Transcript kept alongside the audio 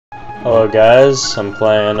Hello guys, I'm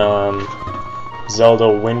playing Zelda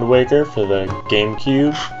Wind Waker for the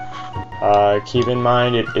GameCube. Keep in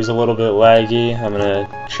mind it is a little bit laggy. I'm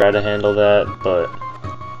gonna try to handle that, but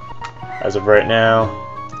as of right now,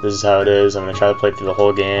 this is how it is. I'm gonna try to play through the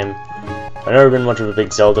whole game. I've never been much of a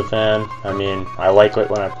big Zelda fan. I mean, I like it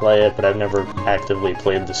when I play it, but I've never actively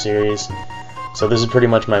played the series. So this is pretty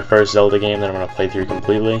much my first Zelda game that I'm gonna play through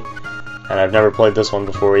completely. And I've never played this one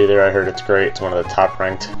before either. I heard it's great. It's one of the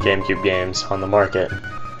top-ranked GameCube games on the market.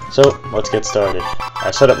 So, let's get started.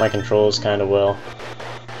 I set up my controls kind of well,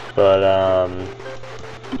 but,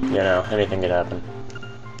 you know, anything could happen.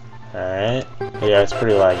 Alright. Yeah, it's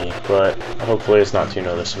pretty laggy, but hopefully it's not too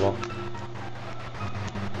noticeable.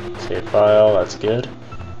 Save file, that's good.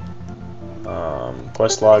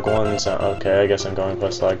 Quest log 1, so, okay, I guess I'm going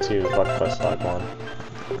quest log 2, fuck quest log 1.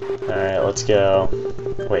 Alright, let's go.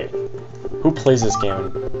 Wait. Who plays this game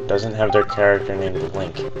and doesn't have their character named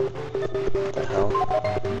Link? What the hell?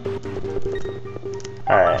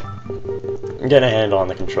 Alright. I'm getting a handle on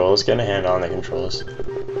the controls, I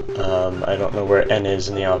don't know where N is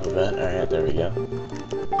in the alphabet. Alright, there we go.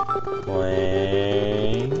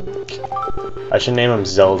 Link. I should name him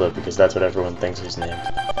Zelda because that's what everyone thinks he's named.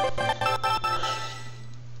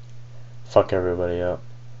 Fuck everybody up.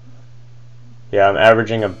 Yeah, I'm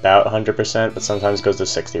averaging about 100%, but sometimes goes to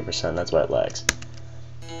 60%, that's why it lags.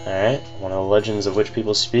 Alright, one of the legends of which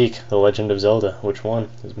people speak, the Legend of Zelda. Which one?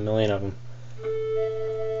 There's a million of them.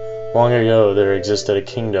 Long ago, there existed a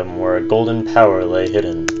kingdom where a golden power lay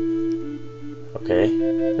hidden. Okay.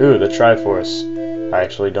 Ooh, the Triforce. I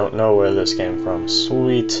actually don't know where this came from.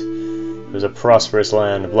 Sweet. It was a prosperous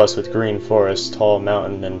land, blessed with green forests, tall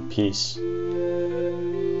mountain, and peace.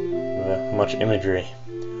 Much imagery.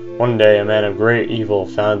 One day, a man of great evil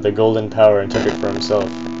found the golden power and took it for himself.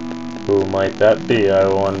 Who might that be, I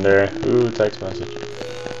wonder? Ooh, text message.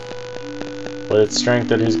 With its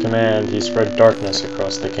strength at his command, he spread darkness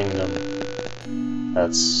across the kingdom.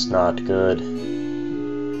 That's not good.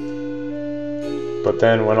 But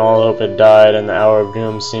then, when all hope had died and the hour of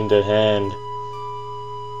doom seemed at hand,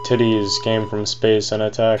 titties came from space and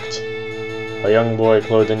attacked. A young boy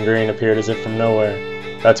clothed in green appeared as if from nowhere.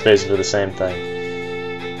 That's basically the same thing.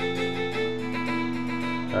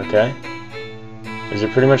 Okay. Is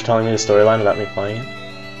it pretty much telling me the storyline without me playing it?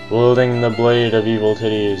 Wielding the blade of evil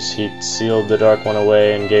titties, he sealed the dark one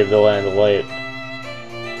away and gave the land light.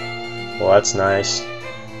 Well, that's nice.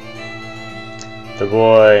 The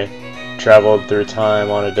boy traveled through time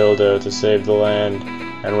on a dildo to save the land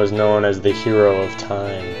and was known as the hero of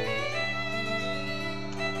time.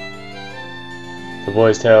 The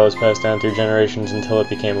boy's tale was passed down through generations until it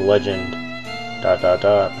became a legend. ...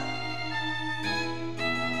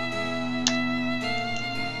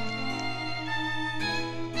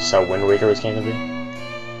 How Wind Waker was came to be?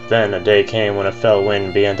 Then a day came when a fell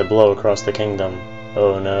wind began to blow across the kingdom.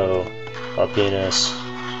 Oh no, a penis.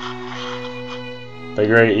 The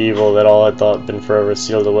great evil that all had thought been forever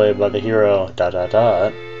sealed away by the hero. ... Oh,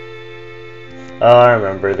 I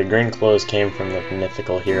remember. The green clothes came from the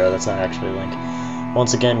mythical hero. That's not actually Link.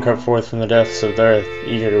 Once again crept forth from the depths of the earth,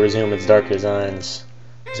 eager to resume its dark designs.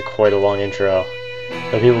 It's quite a long intro.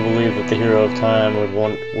 The people believed that the hero of time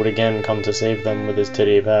would again come to save them with his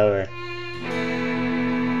titty power.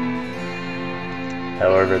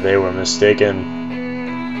 However, they were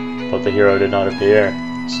mistaken. But the hero did not appear.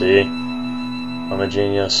 See? I'm a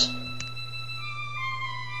genius.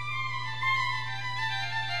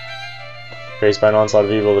 Faced by an onslaught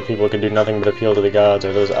of evil, the people could do nothing but appeal to the gods.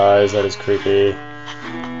 Or those eyes, that is creepy.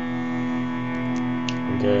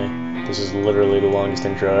 Okay, this is literally the longest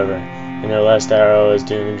intro ever. In their last arrow, as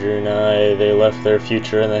doom drew nigh, they left their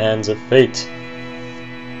future in the hands of fate.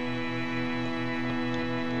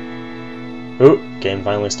 Ooh, game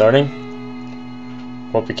finally starting.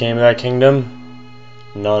 What became of that kingdom?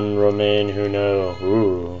 None remain who know.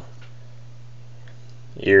 Ooh.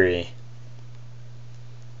 Eerie.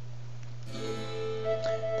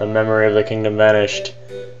 The memory of the kingdom vanished,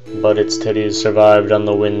 but its titties survived on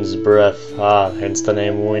the wind's breath. Ah, hence the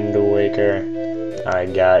name Wind Waker. I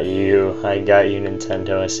got you,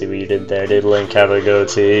 Nintendo. I see what you did there. Did Link have a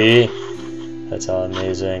goatee? That's all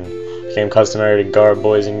amazing. Became customary to garb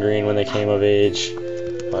boys in green when they came of age.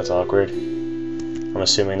 Well, that's awkward. I'm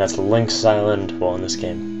assuming that's Link's island, well, in this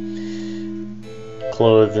game.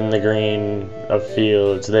 Clothed in the green of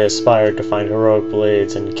fields, they aspired to find heroic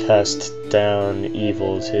blades and cast down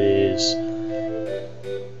evil titties.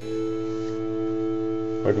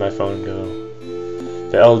 Where'd my phone go?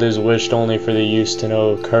 The elders wished only for the youth to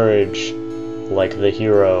know courage, like the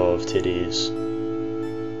hero of titties.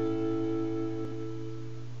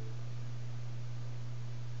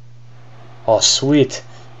 Oh, sweet!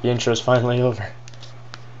 The intro's finally over.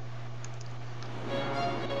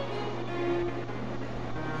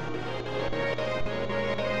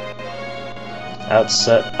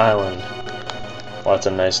 Outset Island. Well, that's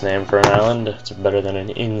a nice name for an island. It's better than an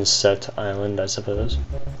inset island, I suppose.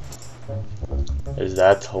 Is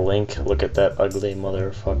that Link? Look at that ugly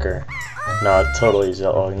motherfucker. No, totally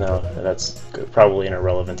Zelda. Oh no, that's probably an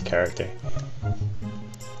irrelevant character.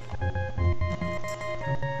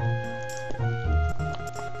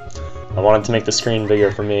 I wanted to make the screen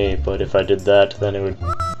bigger for me, but if I did that, then it would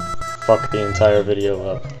fuck the entire video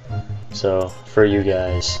up. So, for you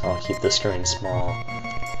guys, I'll keep the screen small.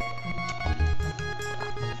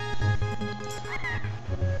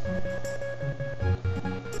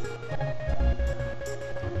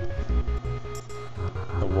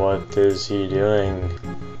 What is he doing?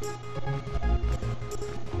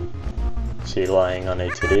 Is he lying on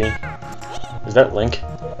a titty? Is that Link?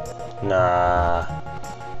 Nah.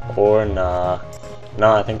 Or nah.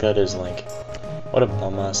 Nah, I think that is Link. What a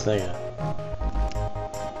bum-ass nigga.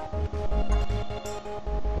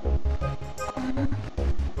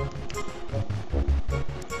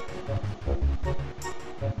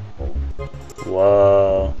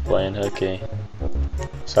 Whoa, playing hooky.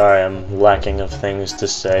 Sorry, I'm lacking of things to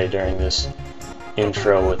say during this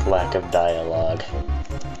intro with lack of dialogue.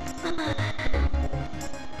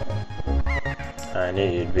 I knew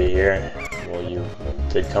you'd be here. Well, you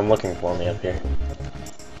did come looking for me up here.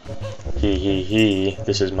 Hee hee hee,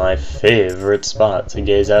 this is my favorite spot to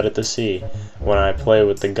gaze out at the sea. When I play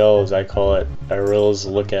with the gulls, I call it Aril's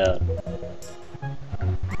Lookout.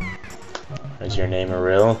 Is your name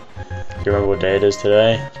Aril? Do you remember what day it is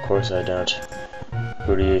today? Of course I don't.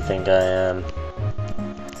 Who do you think I am?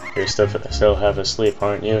 You're still half asleep,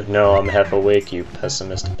 aren't you? No, I'm half awake, you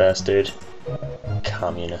pessimist bastard.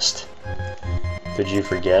 Communist. Did you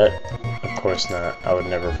forget? Of course not. I would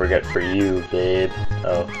never forget for you, babe.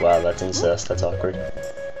 Oh, wow, that's incest. That's awkward.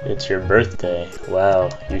 It's your birthday. Wow,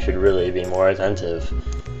 you should really be more attentive.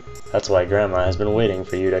 That's why Grandma has been waiting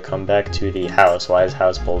for you to come back to the house. Why is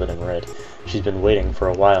house bolded in red? She's been waiting for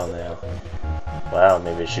a while now. Wow,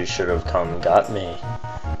 maybe she should have come got me.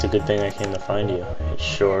 It's a good thing I came to find you. It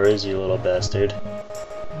sure is, you little bastard.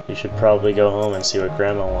 You should probably go home and see what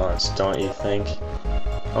Grandma wants, don't you think?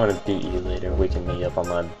 I want to beat you later, waking me up on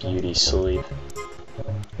my beauty sleep.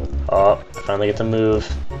 Oh, I finally get to move.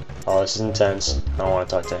 Oh, this is intense. I don't want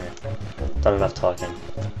to talk to her. Done enough talking.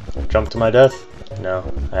 Jump to my death? No,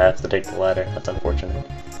 I have to take the ladder. That's unfortunate.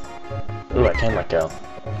 Ooh, I can let go.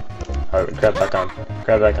 Alright, grab back on.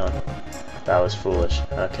 Grab back on. That was foolish.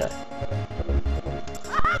 Okay.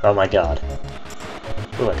 Oh my god.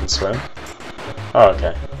 Ooh, I can swim? Oh,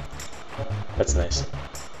 okay. That's nice.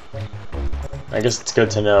 I guess it's good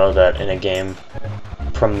to know that in a game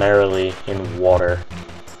primarily in water,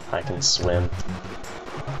 I can swim.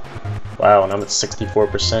 Wow, when I'm at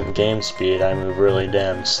 64% game speed, I move really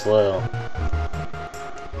damn slow.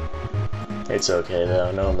 It's okay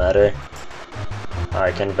though, no matter.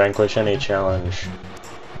 I can vanquish any challenge.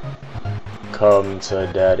 Come to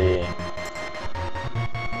daddy.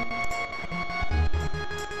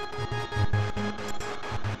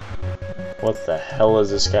 What the hell is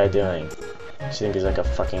this guy doing? Does he think he's like a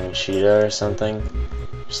fucking cheetah or something?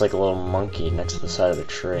 Just like a little monkey next to the side of a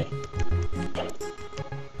tree.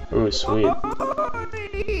 Ooh, sweet.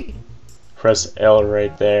 Press L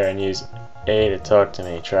right there and use A to talk to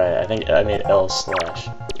me. Try it. I think I made L slash.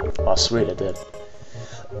 Oh, sweet, I did.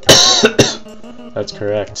 That's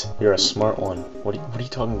correct. You're a smart one. What are you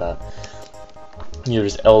talking about? You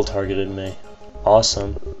just L targeted me.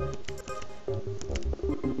 Awesome.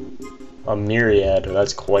 A myriad.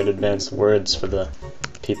 That's quite advanced words for the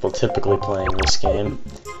people typically playing this game.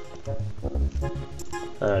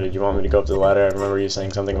 Did you want me to go up the ladder? I remember you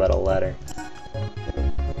saying something about a ladder.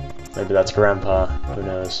 Maybe that's Grandpa. Who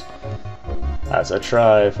knows? That's a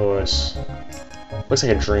Triforce. Looks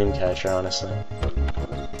like a dream catcher, honestly.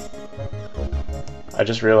 I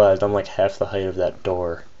just realized I'm like half the height of that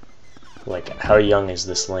door. Like, how young is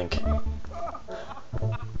this Link?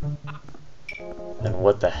 And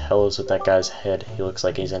what the hell is with that guy's head? He looks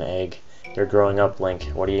like he's an egg. You're growing up, Link.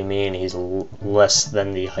 What do you mean he's less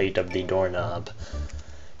than the height of the doorknob?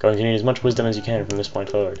 Go and gain as much wisdom as you can from this point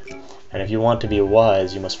forward. And if you want to be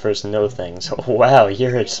wise, you must first know things. Wow,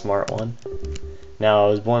 you're a smart one. Now, I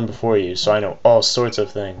was born before you, so I know all sorts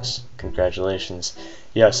of things. Congratulations.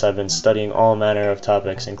 Yes, I've been studying all manner of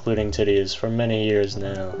topics, including titties, for many years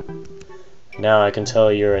now. Now I can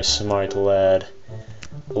tell you're a smart lad.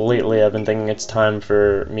 Lately, I've been thinking it's time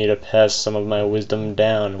for me to pass some of my wisdom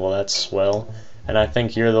down. Well, that's swell. And I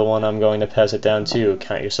think you're the one I'm going to pass it down to.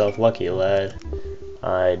 Count yourself lucky, lad.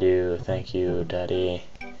 I do. Thank you, Daddy.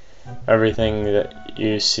 Everything that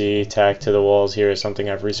you see tacked to the walls here is something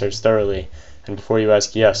I've researched thoroughly. And before you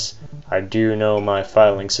ask, yes, I do know my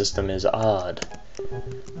filing system is odd.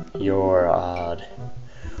 You're odd.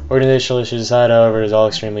 Organizational issues aside, however, is all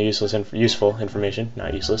extremely useful information.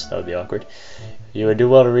 Not useless, that would be awkward. You would do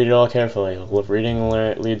well to read it all carefully. Reading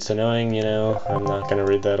leads to knowing, you know. I'm not going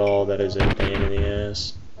to read that all. That is a pain in the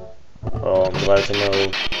ass. Well, I'm glad to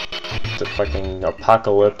know the fucking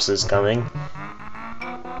apocalypse is coming.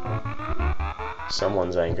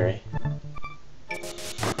 Someone's angry.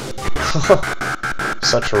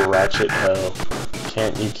 Such a ratchet hoe.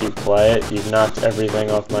 Can't you keep quiet? You've knocked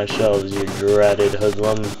everything off my shelves, you dreaded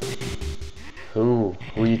hoodlum. Who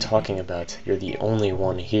are you talking about? You're the only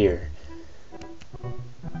one here.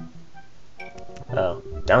 Oh,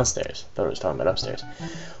 downstairs. I thought I was talking about upstairs.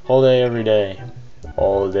 All day, every day.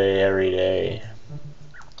 All day, every day.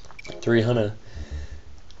 300.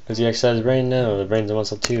 Does he exercise his brain? No, the brain's a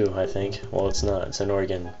muscle too, I think. Well, it's not. It's an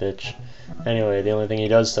organ, bitch. Anyway, the only thing he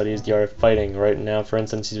does study is the art of fighting. Right now, for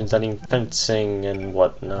instance, he's been studying fencing and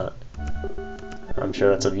whatnot. I'm sure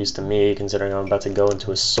that's of use to me, considering I'm about to go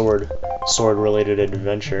into a sword-related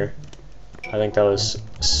adventure. I think that was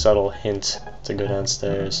a subtle hint to go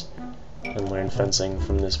downstairs and learn fencing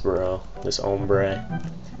from this bro, this hombre.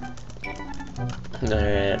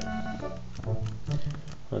 Alright.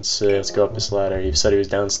 Let's see, let's go up this ladder. He said he was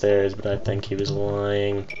downstairs, but I think he was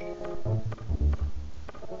lying.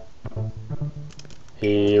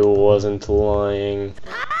 He wasn't lying.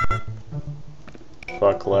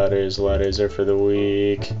 Fuck ladders, ladders are for the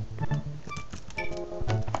weak.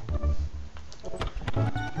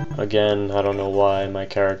 Again, I don't know why my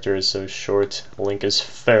character is so short. Link is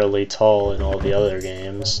fairly tall in all the other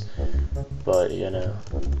games, but you know.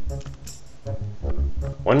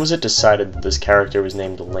 When was it decided that this character was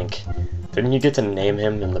named Link? Didn't you get to name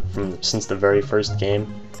him since the very first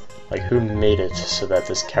game? Like, who made it so that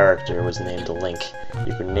this character was named Link?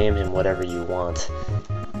 You can name him whatever you want.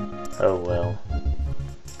 Oh well.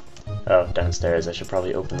 Oh, downstairs. I should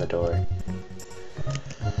probably open the door.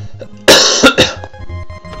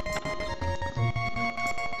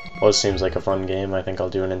 Well, this seems like a fun game. I think I'll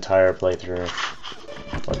do an entire playthrough.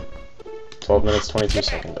 What? 12 minutes, 22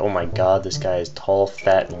 seconds. Oh my god, this guy is tall,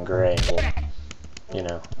 fat, and gray. Well, you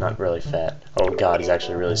know, not really fat. Oh god, he's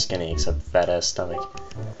actually really skinny, except fat-ass stomach.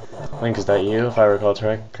 Link, is that you? If I recall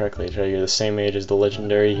correctly, you're the same age as the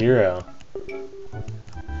legendary hero.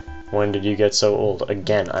 When did you get so old?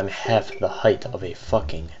 Again, I'm half the height of a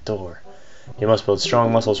fucking door. You must build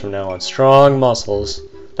strong muscles from now on. Strong muscles?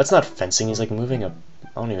 That's not fencing, he's like moving a...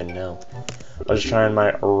 I don't even know. I was trying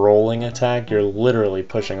my rolling attack. You're literally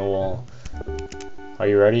pushing a wall. Are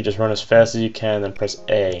you ready? Just run as fast as you can, then press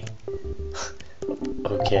A.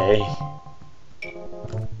 Okay.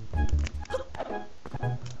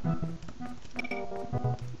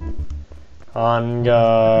 On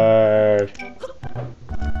guard.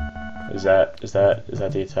 Is that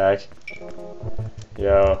the attack?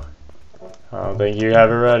 Yo. I don't think you have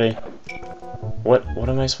it ready. What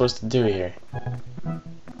am I supposed to do here?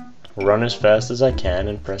 Run as fast as I can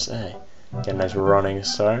and press A. Get a nice running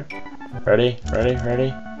start. Ready? Ready?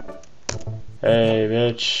 Ready? Hey,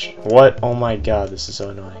 bitch. What? Oh my god, this is so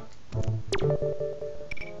annoying.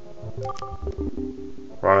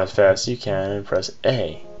 Run as fast as you can and press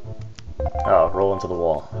A. Oh, roll into the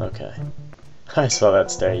wall. Okay. I saw that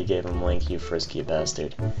stare you gave him, Link, you frisky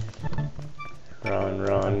bastard. Run,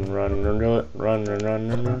 run, run, run, run, run, run,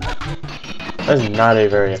 run, run. That is not a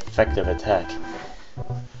very effective attack.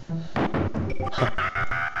 Huh.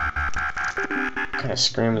 What kind of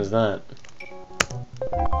scream is that?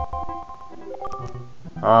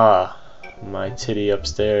 Ah, my titty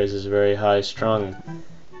upstairs is very high strung.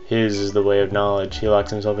 His is the way of knowledge. He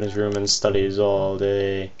locks himself in his room and studies all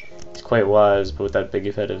day. He's quite wise, but with that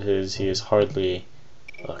big head of his, he is hardly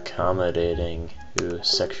accommodating. Ooh,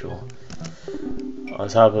 sexual. On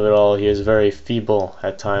top of it all, he is very feeble.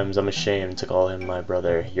 At times, I'm ashamed to call him my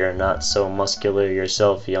brother. You're not so muscular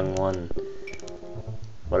yourself, young one.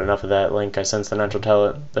 But enough of that, Link. I sense the natural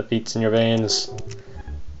talent that beats in your veins.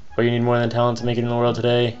 But you need more than talent to make it in the world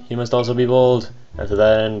today. You must also be bold. And to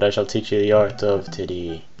that end, I shall teach you the art of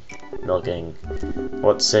titty milking.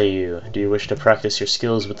 What say you? Do you wish to practice your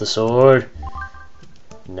skills with the sword?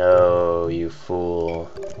 No, you fool.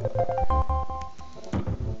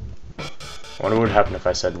 I wonder what would happen if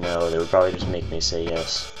I said no. They would probably just make me say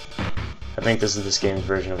yes. I think this is this game's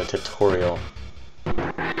version of a tutorial.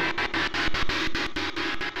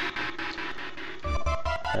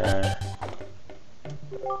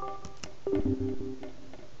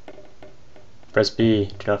 Press B.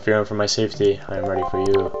 Do not fear him for my safety. I am ready for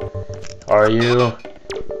you. Are you?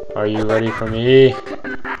 Are you ready for me?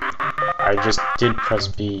 I just did press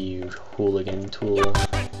B, you hooligan tool.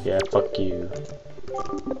 Yeah, fuck you.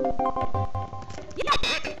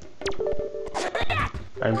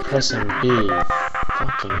 I'm pressing B, you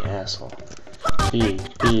fucking asshole. B,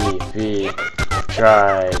 B, B.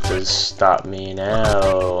 Try to stop me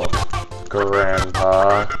now,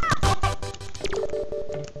 Grandpa.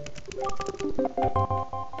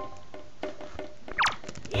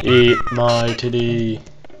 Eat my titty.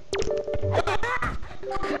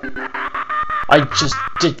 I just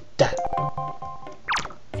did that.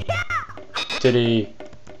 Titty.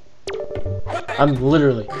 I'm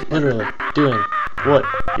literally doing what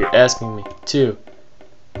you're asking me to.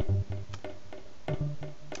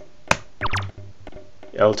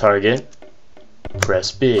 L target.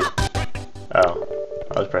 Press B. Oh,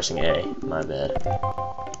 I was pressing A. My bad.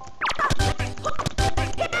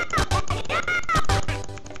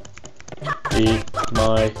 Eat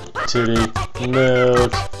my titty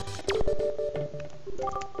milk.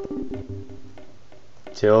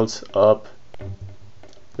 Tilt up.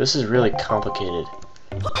 This is really complicated.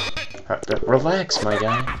 Relax, my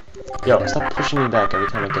guy. Yo, stop pushing me back every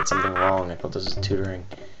time I get something wrong. I thought this was tutoring.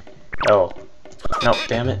 Oh. No,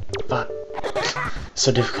 damn it. Fuck.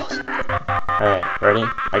 So difficult. Alright, ready?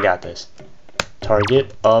 I got this.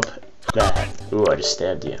 Target up that. Ooh, I just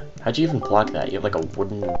stabbed you. How'd you even block that? You have like a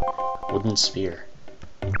wooden spear.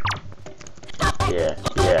 Yeah,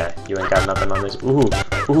 you ain't got nothing on this. Ooh,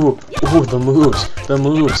 the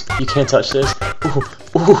moves. You can't touch this.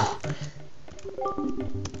 Ooh.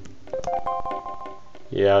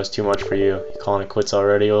 Yeah, it was too much for you. You calling it quits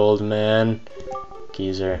already, old man?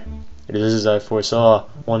 Geezer. It is as I foresaw.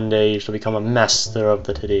 One day you shall become a master of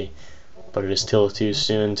the titty. But it is still too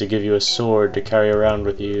soon to give you a sword to carry around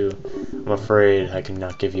with you. I'm afraid I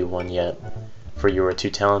cannot give you one yet, for you are too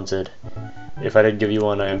talented. If I did give you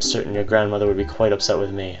one, I am certain your grandmother would be quite upset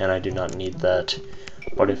with me, and I do not need that.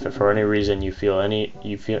 But if for any reason you feel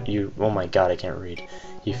oh my god, I can't read.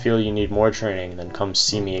 You feel you need more training, then come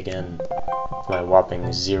see me again. For my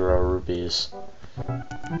whopping 0 rupees.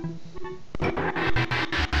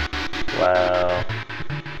 Wow.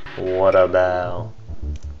 What a bow.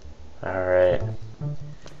 Alright.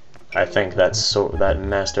 I think that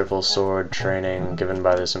masterful sword training given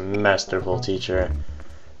by this masterful teacher.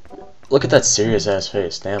 Look at that serious ass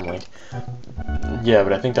face, damn, Link. Yeah,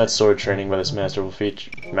 but I think that sword training by this masterful,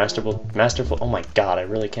 oh my god, I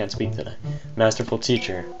really can't speak today. Masterful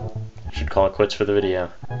teacher. I should call it quits for the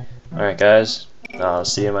video. Alright guys, I'll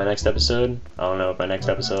see you in my next episode. I don't know if my next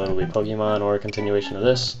episode will be Pokemon or a continuation of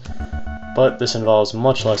this, but this involves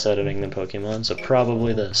much less editing than Pokemon, so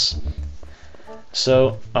probably this.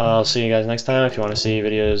 So, I'll see you guys next time. If you want to see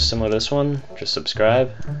videos similar to this one, just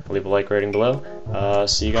subscribe, leave a like rating below.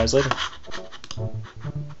 See you guys later.